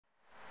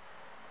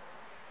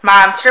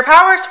Monster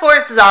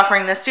Powersports is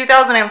offering this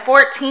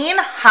 2014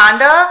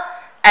 Honda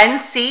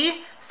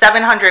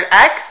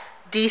NC700X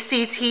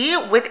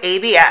DCT with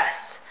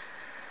ABS.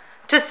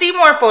 To see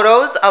more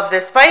photos of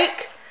this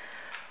bike,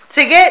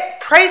 to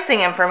get pricing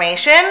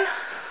information,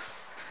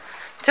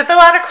 to fill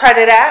out a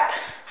credit app,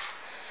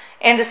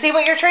 and to see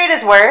what your trade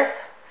is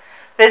worth,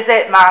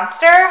 visit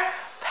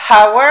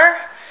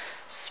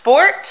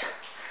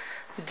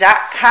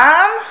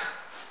monsterpowersport.com.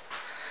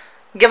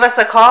 Give us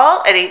a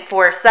call at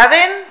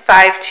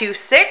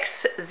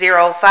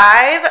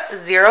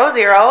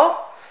 847-526-0500,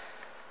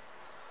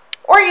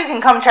 or you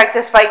can come check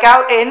this bike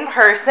out in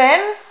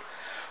person.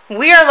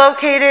 We are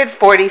located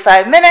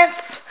 45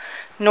 minutes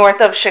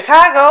north of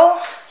Chicago,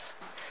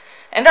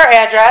 and our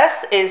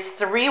address is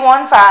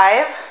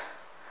 315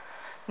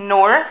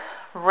 North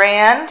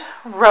Rand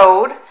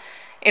Road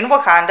in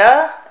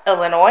Wauconda,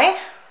 Illinois.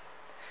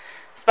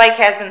 This bike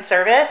has been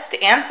serviced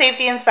and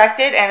safety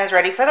inspected and is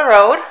ready for the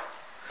road.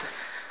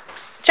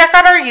 Check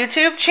out our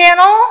YouTube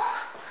channel,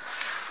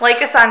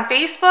 like us on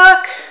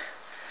Facebook,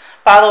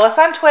 follow us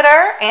on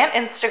Twitter and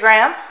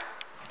Instagram.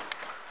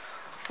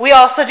 We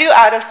also do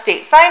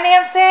out-of-state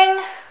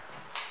financing,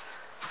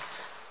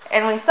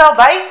 and we sell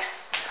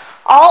bikes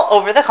all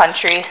over the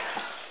country.